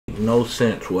no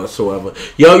sense whatsoever.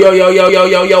 Yo,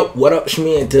 what up,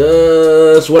 Shmi and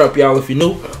Dust? What up, y'all? If you're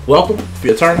new, welcome. If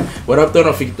you're turning, what up, though?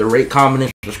 Don't forget to rate, comment,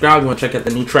 and subscribe. You want to check out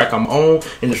the new track I'm on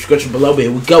in the description below. But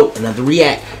here we go. Another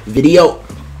react video.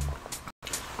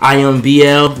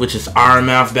 IMBL, which is Iron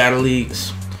Mouth Battle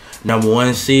Leagues,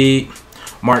 #1 seed,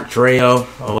 Mark Dreo,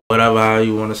 or whatever how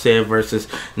you want to say it, versus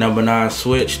 #9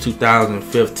 Switch,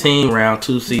 2015, round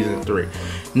 2, season 3.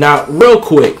 Now, real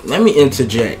quick, let me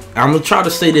interject. I'm going to try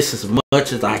to say this as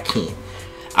much as I can.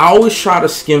 I always try to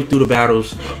skim through the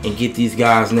battles and get these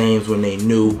guys' names when they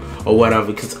new or whatever,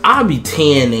 because I be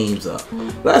tearing names up.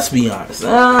 Let's be honest.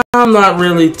 I'm not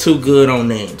really too good on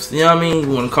names. You know what I mean? You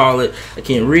want to call it, I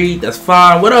can't read, that's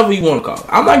fine. Whatever you want to call it.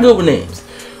 I'm not good with names.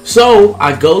 So,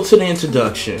 I go to the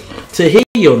introduction to hear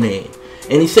your name.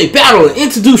 And he say, battle and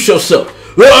introduce yourself.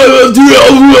 You know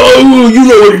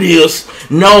what it is.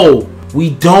 No, we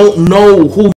don't know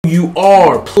who you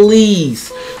are.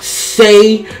 Please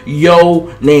say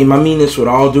your name. I mean this with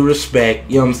all due respect.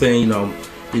 You know what I'm saying?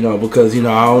 You know, because I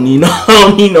don't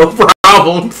need no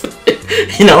problems.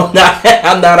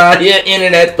 I'm not out here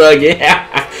internet thugging.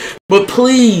 But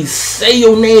please say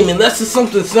your name, unless it's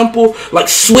something simple like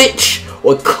Switch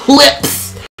or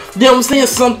Clips. You know what I'm saying?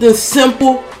 Something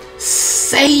simple.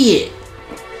 Say it,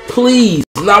 please.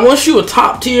 Now, once you a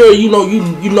top tier, you know.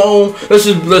 Let's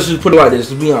just put it like this.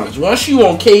 To be honest, once you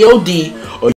on KOD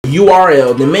or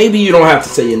URL, then maybe you don't have to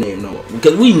say your name no more,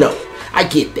 because we know. I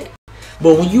get that.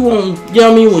 But when you on, you know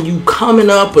what I mean, when you coming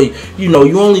up, or you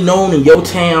only known in your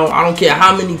town, I don't care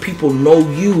how many people know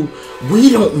you. We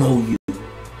don't know you.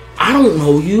 I don't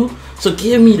know you. So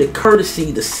give me the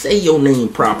courtesy to say your name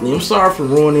properly. I'm sorry for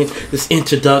ruining this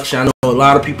introduction. I know a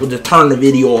lot of people just turn the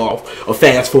video off or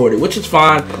fast forward it, which is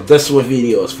fine. That's what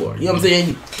video is for. You know what I'm saying?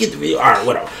 You get the video, alright,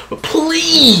 whatever. But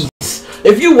please,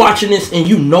 if you're watching this and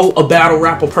you know a battle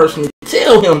rapper personally,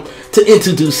 tell him to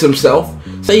introduce himself.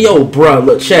 Say, yo, bruh,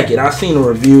 look, check it. I seen a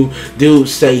review. Dude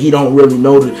say he don't really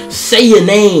know say your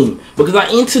name, because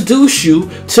I introduce you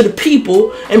to the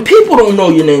people and people don't know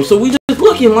your name. So we just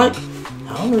looking like,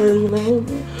 I don't know your name.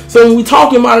 So when we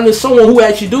talking about it as someone who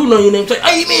actually do know your name, say,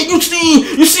 hey man, you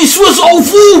see Swiss Old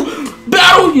Fool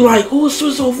battle? You like, who is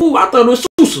Swiss Old Fool? I thought it was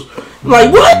Susu.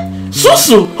 Like, what?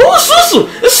 Susu? Who is Susu?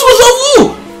 It's Swiss Old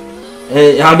Fool.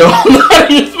 And I know I'm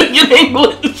not even speaking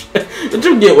English. But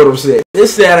you get what I'm saying.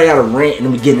 This sad I got a rant in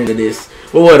the beginning of this.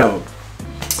 But whatever.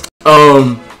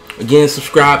 Again,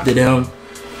 subscribe to them.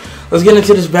 Let's get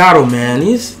into this battle, man.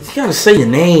 You gotta say your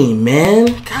name, man.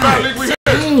 God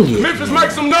dang it. Memphis,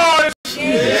 make some noise.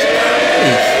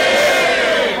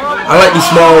 I like these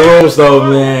small rooms though,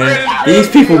 man. These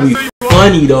people be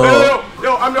funny though.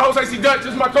 Yo, I'm your host, AC Dutch.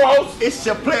 This is my co-host. It's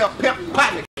your player pep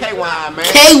partner, KY, man.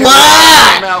 KY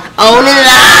on the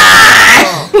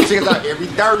line. Check us out every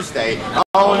Thursday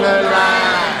on the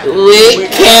line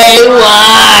with KY.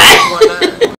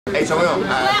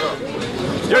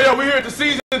 Yo, we here at the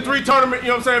season 3 tournament. You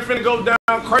know what I'm saying? Finna go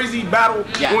down, crazy battle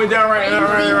going down right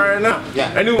now.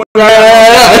 Yeah. And I'm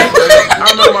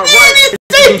on my right.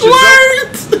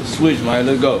 Switch, man.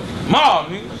 Let's go.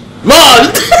 Mom.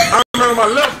 I'm on my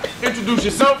left. Introduce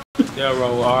yourself.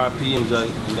 Daro, R.I.P. MJ.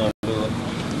 We gonna do it.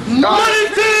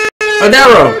 Oh,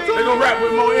 Daro. They gonna rap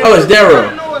with more. Oh, it's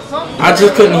Daro. I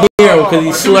just couldn't hear him because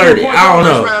he slurred it. I don't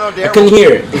know. I couldn't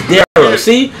hear it. It's Daro.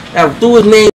 See? I threw his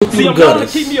name through the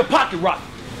gutters. Keep me a pocket rocket.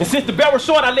 And since the barrel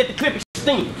short, I let the clip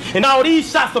steam. And all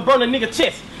these shots will burn a nigga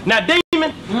chest. Now,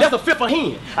 Damon, that's a fifth of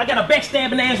hand. I got a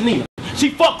backstabbing ass Nina. She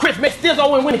fucked Chris, met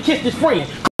Stizzo and went and kissed his friends.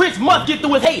 Chris must get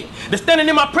through his head. The standing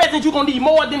in my presence, you gonna need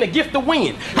more than a gift to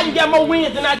win. How you got more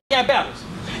wins than I got battles?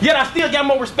 Yet I still got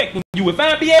more respect than you. If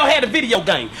IMBL had a video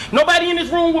game, nobody in this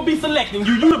room would be selecting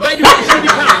you. You the baby with the shitty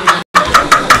pepper.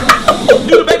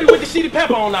 You the baby with the shitty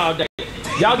pepper on all day.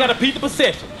 Y'all got a piece of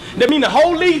perception. That mean the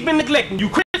whole league's been neglecting you.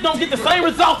 Chris don't get the same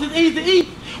results as Easy E.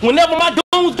 Whenever my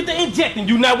goons get to injecting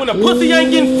you. Now when a pussy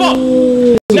ain't getting fucked.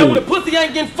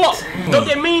 Does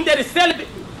that mean that it's celibate?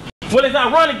 Well, it's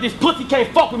ironic this pussy can't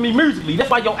fuck with me musically. That's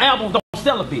why your albums don't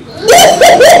sell a bit.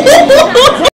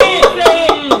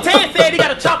 Ted said he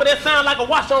got a chopper that sound like a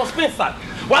wash on spin cycle.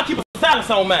 Why keep a silence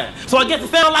on mine? So I guess it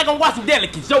sound like I'm watching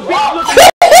delicates. Yo, bitch looking.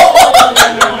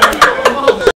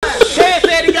 Ted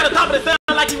said he got a chopper that sound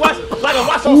like he watch like a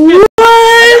wash on spin cycle.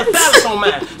 I got a silence on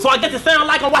mine. So I guess it sound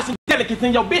like I'm watching delicates,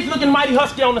 and your bitch looking mighty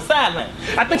husky on the sideline.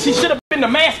 I think she should have been the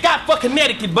mascot for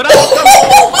Connecticut, but I ain't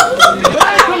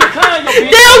come to climb your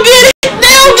bitch. They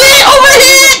don't get it over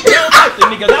here. They don't like the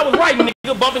niggas. I was right,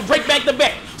 nigga, bumping Drake back to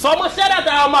back. So I'm gonna shout out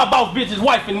to all my boss bitches,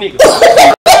 wife and niggas.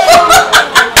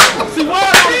 See, word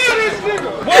on the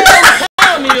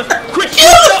town is Chris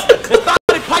and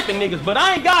started piping niggas, but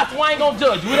I ain't God, so I ain't gonna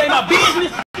judge you. It ain't my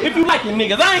business if you like your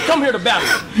niggas. I ain't come here to battle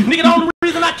you. Nigga, the only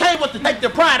reason I came was to take your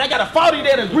pride. I got a 40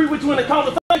 there to agree with you in the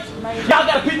conversation. Y'all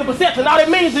got a piece of perception. All that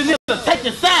means is just to take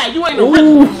your side. You ain't the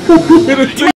real.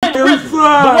 You ain't the real.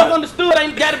 But what's understood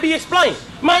ain't gotta be explained.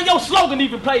 Man, your slogan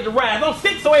even played the rise. I'm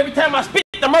sick, so every time I spit,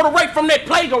 the murder rate from that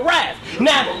plague will rise.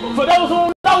 Now, for those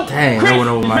who don't know, Chris is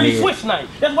really switch names.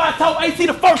 That's why I told AC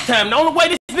the first time. The only way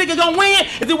this nigga gonna win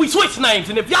is if we switch names.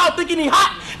 And if y'all think he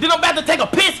hot, then I'm about to take a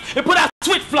piss and put out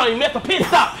switch flame. That's a piss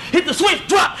stop. Hit the switch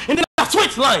drop, and then I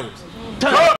switch lanes.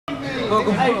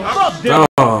 Hey, fuck them.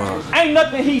 Ain't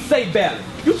nothing he say about it.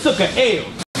 You took an L.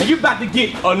 And you about to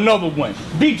get another one.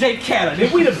 DJ Khaled.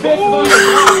 And we the best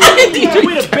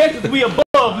we the best we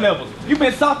above levels. You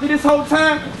been salty this whole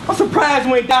time? I'm surprised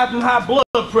you ain't died from high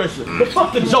blood pressure. But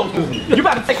fuck the jokers. You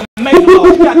about to take a major ball.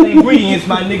 You got the ingredients,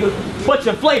 my nigga. But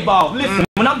your flavor off. Listen,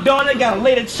 when I'm done, they gotta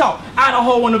lay the chalk.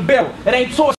 Idaho in the barrel. It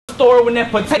ain't Toy Story when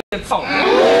that potato talk.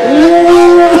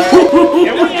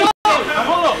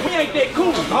 Hold up, we ain't that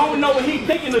cool. I don't know what he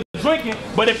thinking of drinking,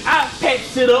 but if I pack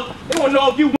shit up, they don't know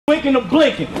if you winking or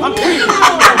blinking. I'm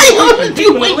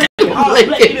you winking or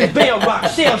blinking. His bell rock,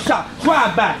 shell shock,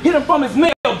 drive by, hit him from his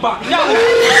mailbox.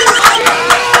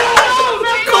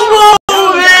 Come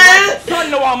on, man. Son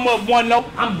know I'm up 1-0.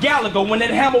 I'm Gallagher when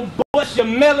that hammer bust your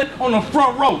melon on the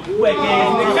front row. Whack ass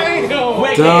nigga.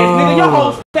 Whack ass nigga. Your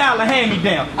whole style of hand me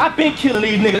down. I've been killing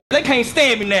these niggas. They can't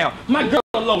stand me now. My girl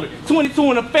loaded.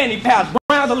 22 in a fanny pouch.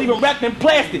 Browns are leaving wrapped in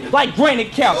plastic like granny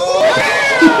couch.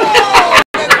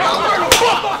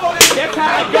 That's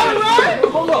how I got it.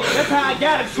 Hold up. That's how I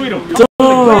got it, sweetheart.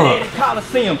 I'm the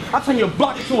Coliseum. I turn your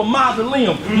block into a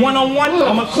mausoleum. One-on-one,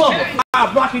 I'm a clubber.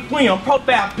 I rock it clean.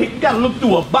 Profile pic. You gotta look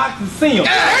through a box and see him.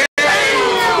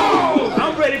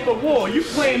 I'm ready for war. You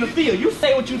play in the field. You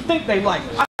say what you think they like.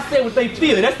 I say what they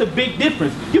feel. That's the big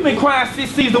difference. You been crying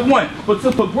since season 1, but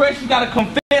to progress, you gotta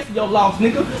confess your loss,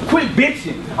 nigga. Quit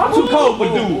bitching. I'm too cold for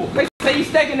dude. They say you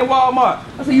stacking in Walmart.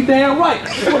 I say you damn right.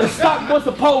 That's what a stock was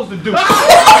supposed to do. I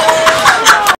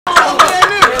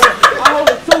hold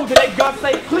a tool that they gun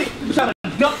say click. You try to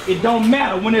duck, it don't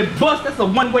matter. When it busts, that's a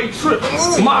one-way trip.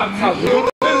 Mob talk.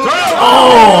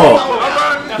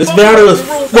 Oh, this battle is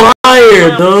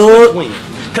fire, dog.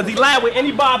 Cause he lied with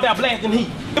any bar about blasting heat.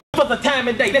 It was a time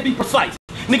and day, let's be precise.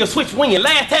 Nigga switch winging.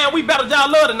 Last time we battled, y'all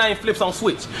love the name flips on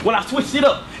switch. Well, I switched it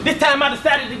up. This time I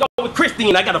decided to go with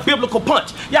Christine. I got a biblical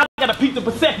punch. Y'all got a piece of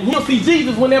perception. He'll see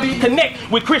Jesus whenever you connect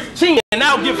with Christine. And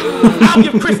I'll give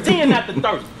Christine after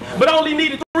 30. But I only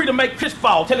needed 3 to make Chris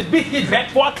fall. Till his bitch gets back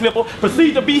before I clip her.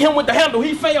 Proceed to beat him with the handle.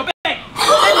 He fell back.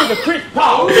 That nigga Chris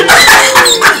Paul. All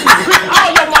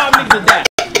your mom niggas are die.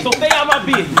 So stay out my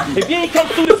business. If you ain't come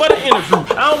through this for the interview,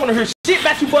 I don't want to hear shit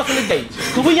about you busting the gauge.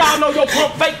 Cause we all know your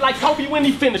pump fake like Kobe when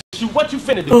he finished you. What you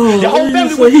finna do? Your whole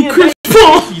family was in Chris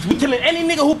Paul. We killing any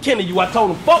nigga who killing you. I told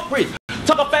him, fuck Chris.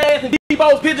 Tuck up fast and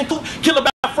D-Bo's pigeon coop. Kill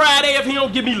about Friday if he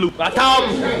don't give me loot. I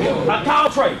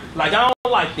called Trey. Like I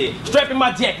don't like that. Strapping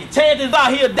my jacket. Chances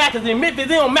out here Dackers in Memphis. It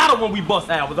don't matter when we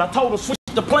bust hours. I told him switch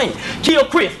the plane. Kill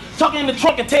Chris. Tuck in the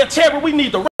trunk and tell Cherry we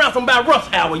need to ransom by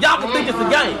rush hour. Y'all can think it's a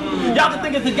game. Y'all can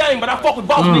think it's a game, but I fuck with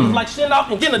boss niggas like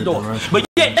Shinlock and Genderdorf. But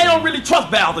yet they don't really trust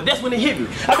Bowser. That's when it hit me.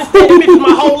 I've been standing bitches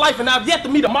my whole life and I've yet to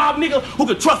meet a mob nigga who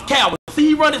can trust cowards. See,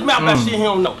 he run his mouth about shit he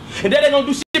don't know. And that ain't gonna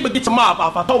do shit but get your mob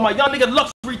off. I told my young nigga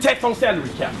luxury tax on salary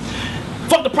cap.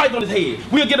 Fuck the price on his head.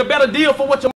 We'll get a better deal for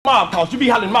what your mob costs. You be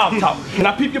hollering mob talk. And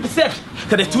I peep your perception.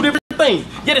 Cause there's 2 different things.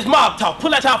 Get his mob talk.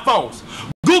 Pull out your phones.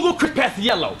 Google Chris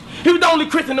Paciello. He was the only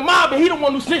Chris in the mob and he the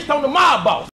one who snitched on the mob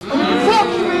boss. So for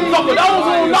those who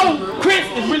don't know, Chris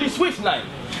is really switch name.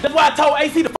 That's why I told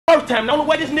AC the first time, the only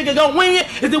way this nigga gonna win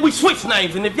is that we switch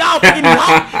names. And if y'all thinking he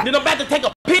hot, then I'm about to take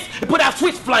a piss and put out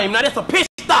switch flame. Now that's a piss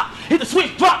stop. Hit the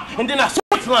switch drop and then I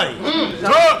switch lane.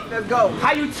 Let's go.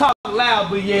 How you talk loud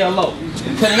but yell low?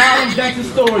 Telling all them gangster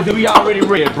stories that we already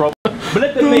read, bro. But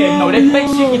let the man know that fake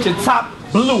shit get your top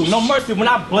blue. No mercy when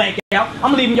I black out.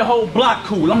 I'm leaving your whole block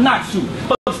cool. I'm not you.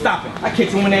 Fuck stopping. I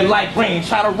catch you when that light green.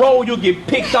 Try to roll, you'll get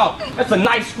picked off. That's a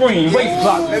nice screen. Race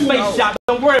block. Face shot.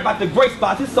 Don't worry about the gray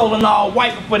spots. His soul and all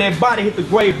white before that body hit the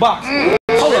gray box.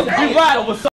 Hold up. You ride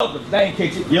over something. They ain't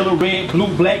catch it. Yellow, red, blue,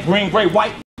 black, green, gray,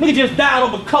 white. Nigga just died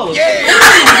over colors.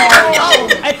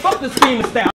 Hey, fuck the scheme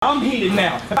style. I'm heated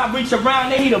now. If I reach around,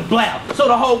 they heat a blow. So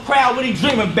the whole crowd, what he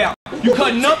dreaming about? You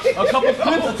cutting up a couple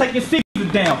flips or taking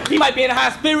Caesar down. He might be in high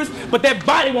spirits, but that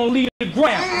body won't leave the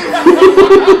ground.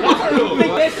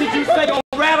 Think that shit you say gon'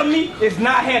 rattle me? It's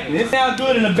not happening. It sounds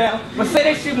good in the battle, but say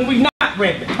that shit when we not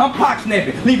rapping. I'm pop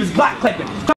snapping, leave his block clapping,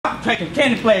 cop tracking,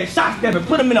 candy flash, shot stepping,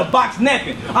 put him in a box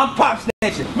napping. I'm pop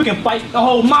snatching. We can fight the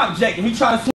whole mob jacking. He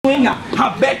trying to swing, I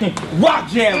hop back and rock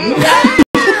jam. He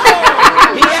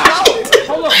out.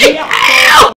 Hold up, he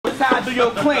out. So, side to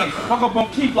your clan. Fuck up on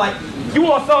Keith like, you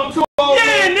want something too?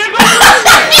 Yeah, nigga.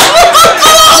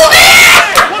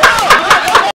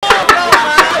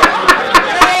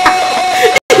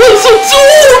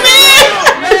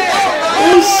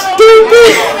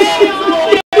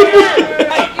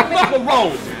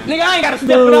 Nigga, I ain't gotta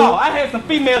step it off. I had some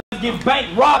females get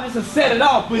bank robbed just to set it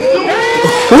off. But you,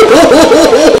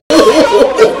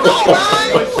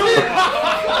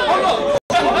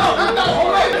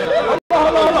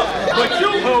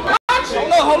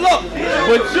 hold up.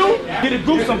 But you get a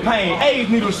gruesome pain, AIDS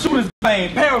needle, shooter's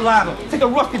vein, paralyze him, take a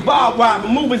rusty barbed wire,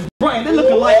 remove his brain. They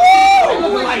looking like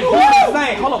dude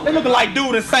insane. Hold up, they looking like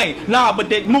dude insane. Nah, but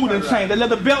that mood and change. That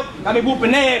leather belt, I be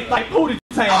whooping ass like Pootie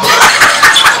Tang.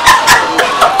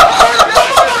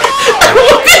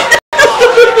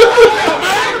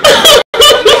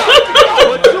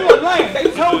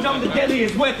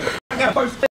 Weapon. I got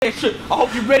first aid shit. I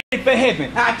hope you're ready for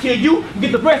heaven. I kill you,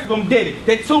 get the rest of them dead.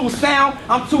 That tool sound,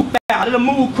 I'm too foul. It'll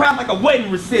move crowd like a wedding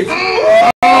reception. Now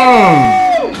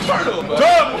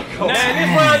this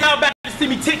round y'all about to see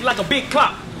me tick like a big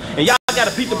clock. And y'all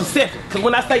gotta beat the perception. Cause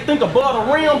when I say think above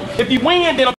the rim, if you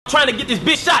win, then I'm trying to get this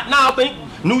bitch shot. Now I think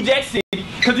New Jack City,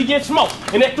 cause he get smoked.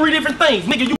 And that's three different things.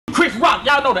 Nigga, you Chris Rock.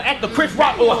 Y'all know the actor Chris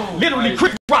Rock, or literally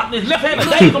Chris Rock. His left hand is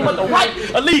Dave, but the right,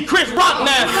 lead Chris Rock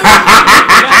now.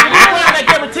 I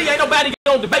guarantee ain't nobody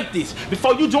gonna debate this.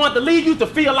 Before you joined the league, you used to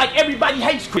feel like everybody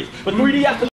hates Chris. But 3D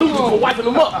has to lose for wiping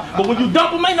them up. But when you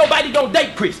dump them, ain't nobody gonna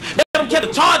date Chris. Let them catch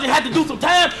a charge and had to do some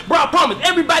time. Bro, I promise,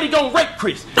 everybody gonna rape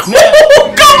Chris. Now,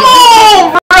 come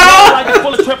on, bro! Like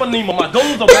full of treponema. My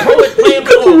goons are poet playing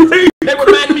the They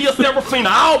remind me of Serafina.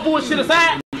 All bullshit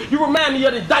aside, you remind me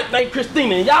of this dyke named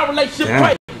Christina. And y'all relationship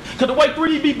crazy. Cause the way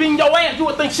 3D be beating your ass, you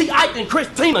would think she Ike and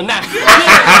Christina now.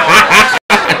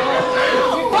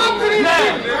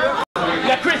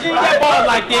 Now, Chris, you ain't got bars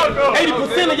like that.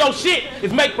 80% of your shit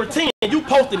is make pretend. You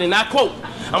posted and I quote,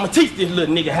 I'ma teach this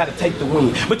little nigga how to take the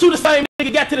win. But you the same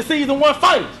nigga got to the season 1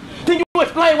 finals. Can you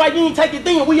explain why you ain't take it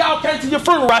then? We all came to your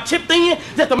funeral. I chipped in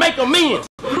just to make amends.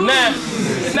 Now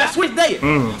switch dead.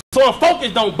 So I'm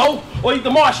focused on both or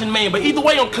either Martian Man, but either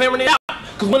way I'm clearing it out.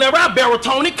 Cause whenever I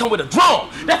baritone, it come with a drum.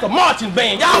 That's a marching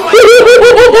band. Y'all might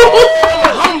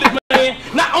I'm a homeless man.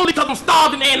 Not only cause I'm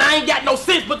starving and I ain't got no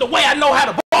sense, but the way I know how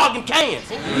to bargain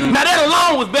cans. Now that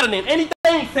alone was better than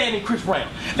anything saying in Chris Brown.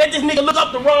 Let this nigga look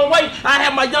up the wrong way, I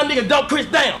have my young nigga dump Chris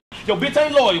down. Yo, bitch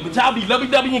ain't loyal, but y'all be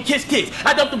lovey-dovey and kiss.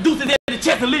 I dump them deuces in the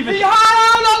chest and leave it. Be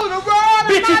high all over the road.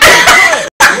 Bitch, you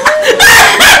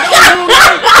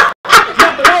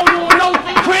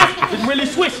Chris is really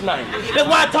switch name. That's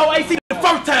why I told AC the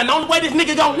first time, the only way this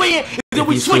nigga gonna win is if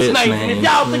we switch names. And if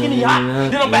y'all thinking he hot,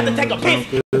 then I'm about to take a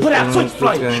piss, put out switch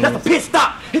flame. That's a piss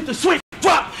stop, hit the switch,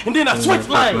 drop, and then I switch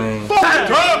lane.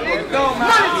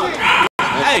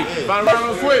 Hey, find around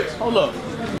on switch. Hold up.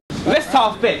 Let's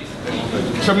talk facts.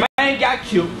 Tremaine got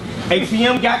killed,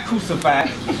 ATM got crucified,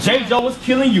 J-Joe was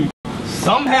killing you.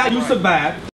 Somehow you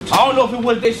survived. I don't know if it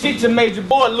was that shit that made your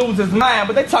boy lose his mind,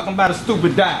 but they talking about a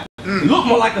stupid dive. It look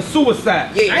more like a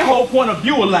suicide. That whole point of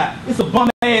view alive. It's a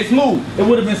bum ass move. It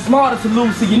would have been smarter to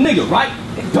lose to your nigga, right?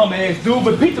 Dumb ass dude,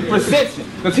 but beat the perception.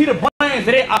 Cause he the brains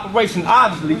of that operation,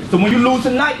 obviously. So when you lose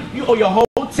tonight, you owe your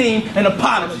whole team an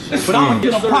apology. But I'm gonna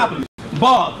get them properly.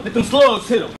 Bob, let them slugs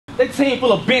hit them. That team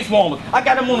full of bench warmers. I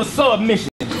got them on a submission.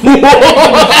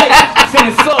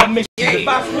 Sending submissions. If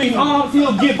I swing arms,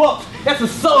 he'll give up. That's a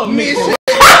submission.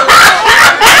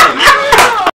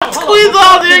 Please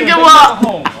all didn't give up.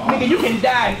 Nigga, you can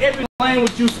die in every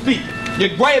language you speak. Your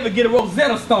grave will get a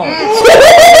Rosetta Stone.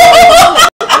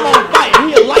 I'm on fight,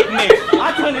 he a light man.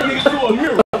 I turn this nigga to a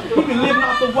mirror. He been living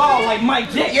off the wall like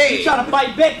Mike Jack. He try to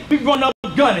fight back, we run up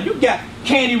gunning. You got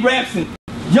candy wraps and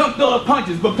young thug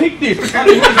punches, but pick this.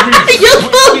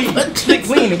 Stick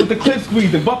leaning with the clip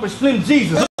squeezing, bumper Slim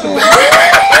Jesus. Look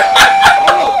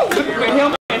at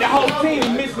him and the whole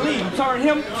team mislead. Turn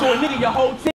him to a nigga, your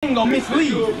whole team gonna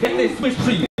mislead. That's that switch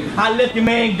treatment. I let your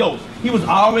man go. He was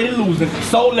already losing,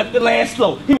 so left the last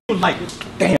slow. He was like,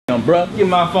 damn, bro, get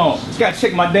my phone. Gotta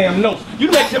check my damn notes.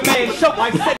 You let your man choke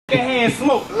like second-hand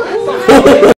smoke. So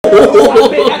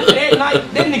after that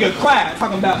night, that nigga cried,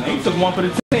 talking about, man, he took one for the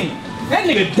team. That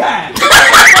nigga died.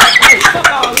 Fuck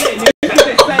all that, nigga. That's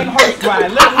that same hearse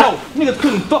ride. Let him know. Niggas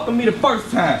couldn't fuck with me the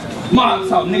first time. Mob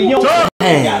talk, nigga. You don't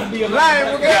gotta be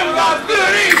alive.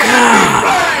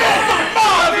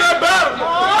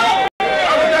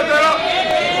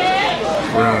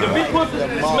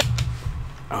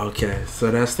 Okay,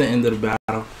 so that's the end of the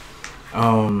battle.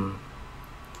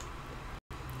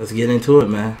 Let's get into it,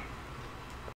 man.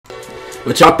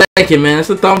 What y'all thinking, man?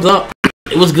 It's a thumbs up.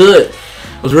 It was good.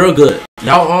 It was real good.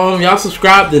 Y'all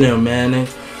subscribe to them, man. And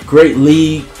great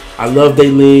league. I love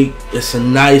their league. It's a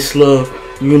nice little,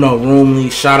 you know, room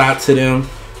league. Shout out to them.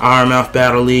 Ironmouth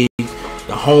Battle League.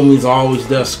 The homies always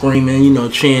there screaming, you know,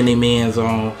 cheering their mans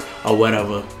on or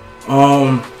whatever.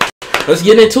 Let's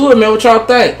get into it, man. What y'all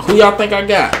think? Who y'all think I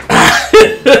got?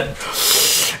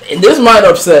 And this might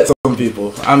upset some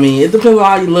people. I mean, it depends on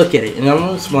how you look at it, and I'm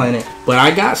gonna explain it. But I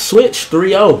got Switch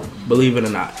 3-0, believe it or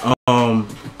not.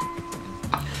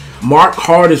 Mark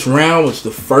hardest round was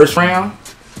the first round,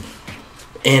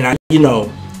 and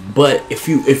but if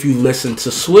you listen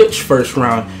to Switch first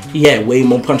round, he had way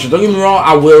more punches. Don't get me wrong,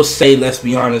 I will say, let's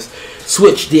be honest,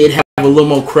 Switch did have a little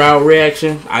more crowd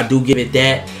reaction. I do give it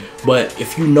that. But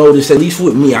if you notice, at least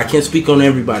with me, I can't speak on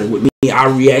everybody. With me, I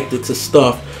reacted to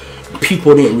stuff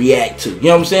people didn't react to. You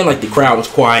know what I'm saying? Like the crowd was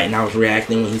quiet and I was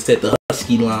reacting when he said the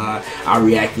husky line. I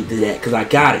reacted to that because I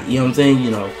got it. You know what I'm saying? You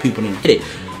know, people didn't get it,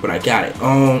 but I got it.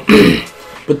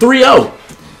 But 3-0.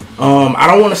 I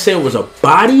don't want to say it was a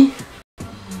body.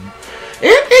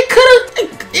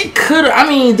 It could have. I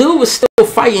mean, dude was still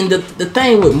fighting. The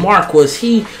thing with Mark was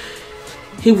he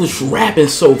was rapping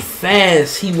so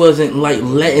fast, he wasn't like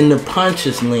letting the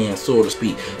punches land, so to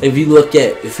speak. If you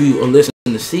listen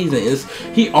to the season,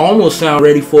 he almost sound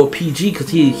ready for a PG because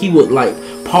he would like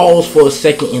pause for a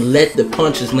second and let the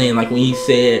punches land. Like when he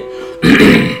said,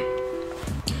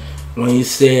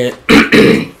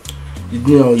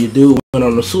 you know, your dude went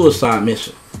on a suicide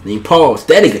mission. And he paused.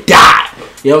 That nigga died.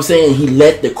 You know what I'm saying? He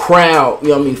let the crowd, you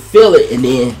know what I mean, feel it, and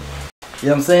then, you know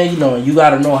what I'm saying? You know, you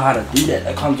gotta know how to do that.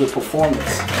 That comes with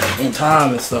performance and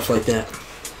time and stuff like that.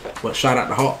 But shout out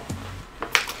to Hawk.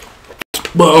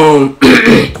 But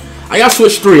I got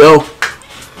Switch 3-0.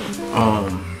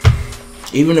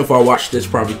 Even if I watch this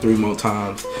probably 3 more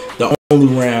times, the only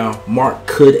round Mark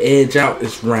could edge out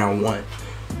is round 1.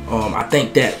 I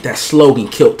think that slogan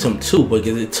killed him too,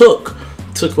 because it took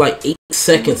like 8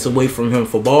 seconds away from him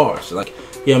for bars. Like,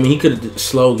 yeah, I mean, he could have did the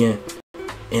slogan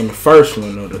in the first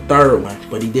one or the third one,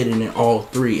 but he did it in all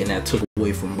 3, and that took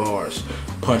away from bars.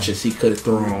 Punches he could have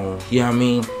thrown. You know what I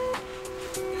mean?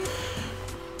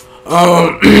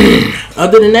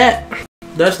 Other than that,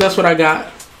 that's what I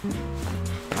got.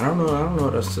 I don't know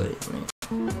what else to say, man.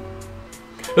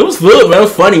 It was good, man. It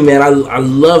was funny, man. I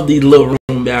love these little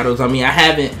room battles. I mean, I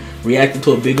haven't reacted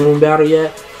to a big room battle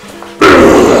yet.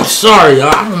 Sorry, y'all.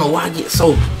 I don't know why I get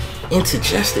so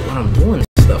indigested when I'm doing this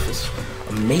stuff. It's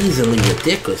amazingly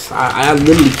ridiculous. I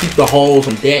literally keep the halls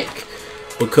on deck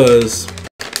because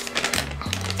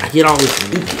I get all this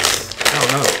mucus. I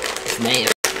don't know. It's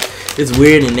nasty. It's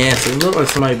weird and nasty. It looks like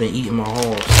somebody been eating my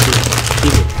halls.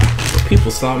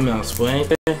 People something else, but ain't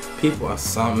they? People are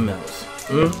something else.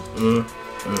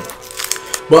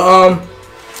 But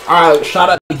alright, shout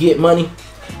out to Get Money.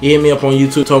 You hit me up on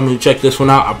YouTube, told me to check this one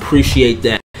out. I appreciate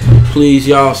that. Please,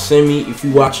 y'all, send me, if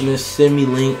you watching this, send me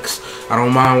links. I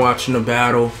don't mind watching a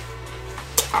battle.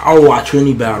 I'll watch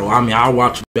any battle. I mean, I'll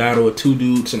watch a battle with 2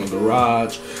 dudes in the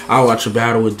garage. I'll watch a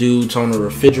battle with dudes on the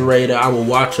refrigerator. I will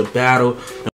watch a battle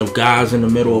of guys in the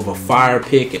middle of a fire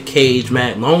pit, a cage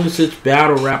match. As long as it's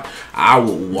battle rap, I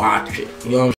will watch it.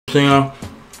 You know what I'm saying?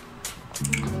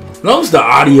 As long as the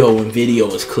audio and video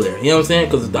is clear. You know what I'm saying?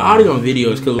 Because the audio and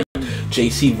video is clear. Like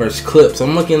JC versus Clips.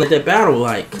 I'm looking at that battle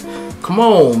like, come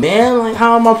on, man. Like,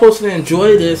 how am I supposed to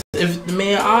enjoy this if the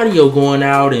man audio going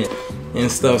out and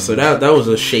stuff? So that was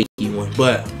a shaky one.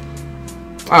 But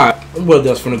alright, well,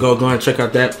 that's gonna go ahead and check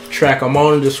out that track. I'm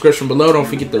on in the description below. Don't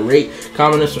forget to rate,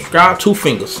 comment, and subscribe. 2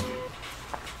 fingers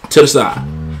to the side.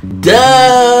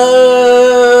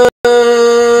 Dust.